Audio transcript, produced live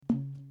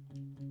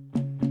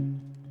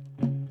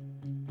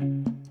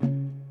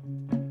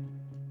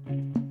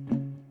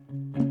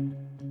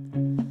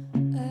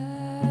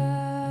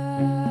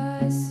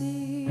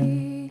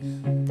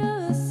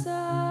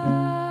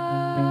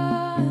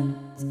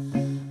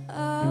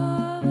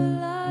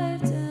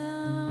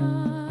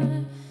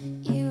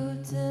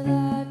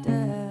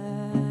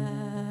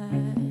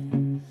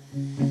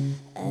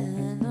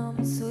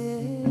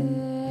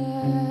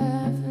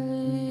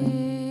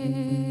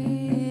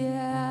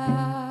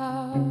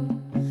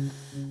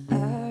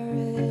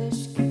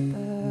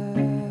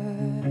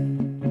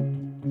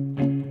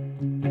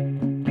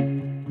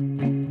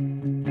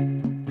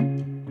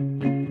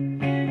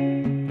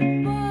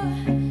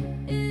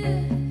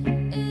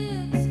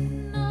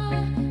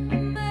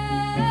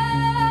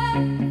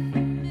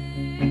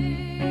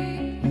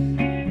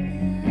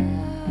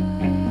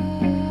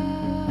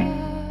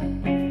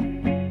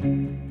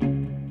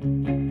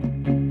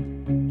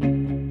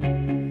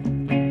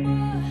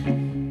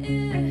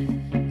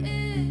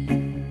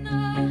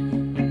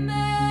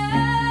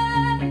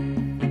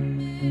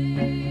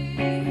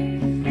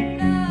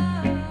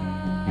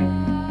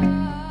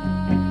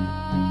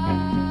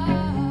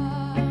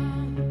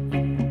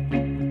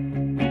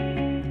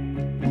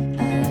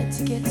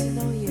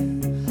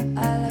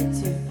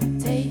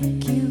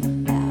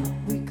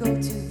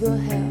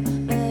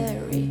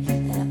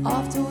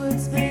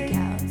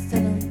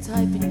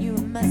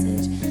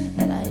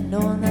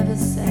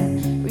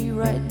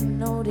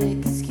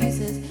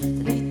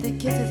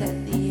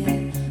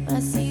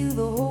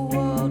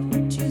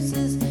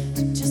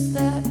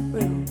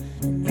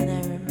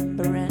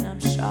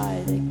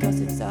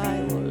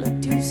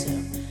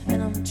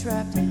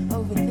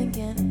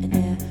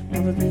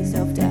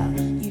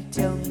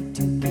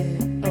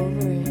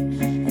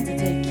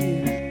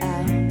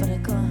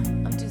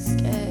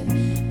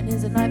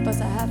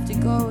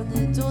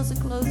doors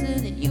are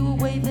closing and you were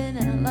waving,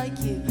 and I like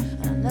you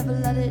and I never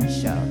let it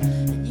show.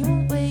 And you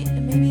won't wait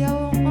and maybe I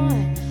won't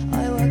mind.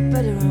 I work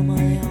better on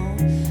my own.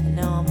 And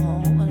now I'm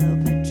home a little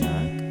bit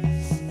drunk,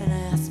 and I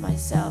ask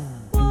myself,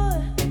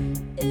 what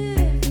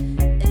if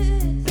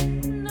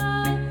it's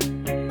not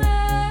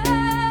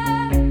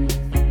meant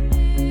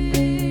for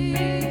me?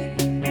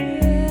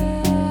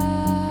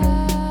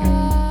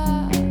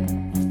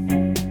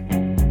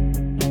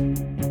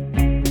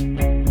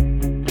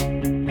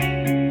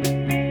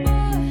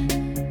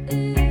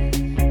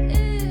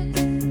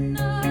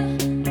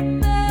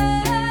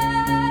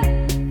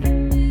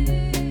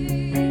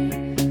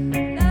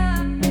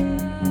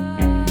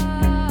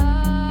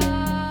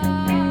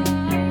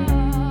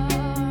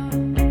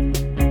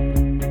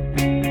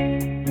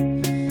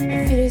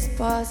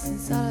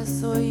 Since I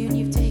saw you, and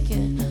you've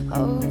taken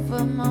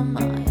over my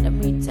mind. I'm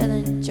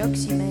retelling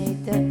jokes you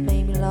made that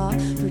made me laugh,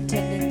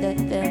 pretending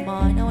that they're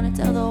mine. I wanna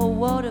tell the whole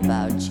world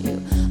about you.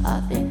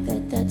 I think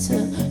that that's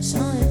a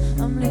sign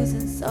I'm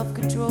losing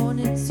self-control, and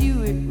it's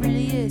you, it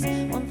really is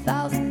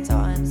 1,000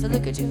 times. I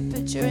look at your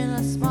picture and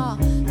I smile.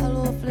 How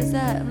awful is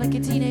that? I'm like a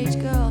teenage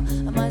girl.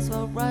 I might as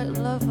well write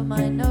love on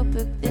my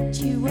notebook that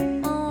you were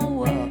my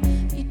world.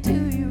 You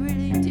do, you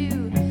really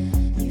do.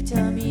 You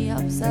turn me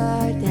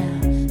upside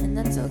down, and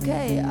that's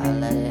okay, I'll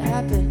let it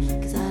happen,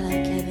 cause I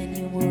like having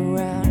you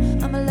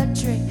around. I'm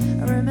electric,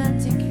 a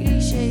romantic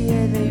cliche,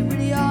 yeah, they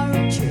really are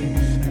untrue.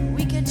 And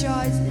we catch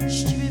eyes at a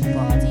stupid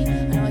party,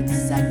 I know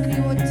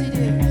exactly what to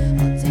do.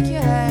 I'll take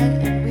your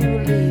hand and we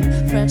will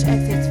leave. French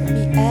exits for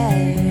me,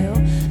 ayo.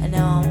 And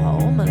now I'm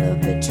home a little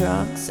bit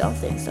drunk, some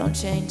things don't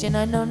change, and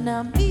I know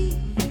now me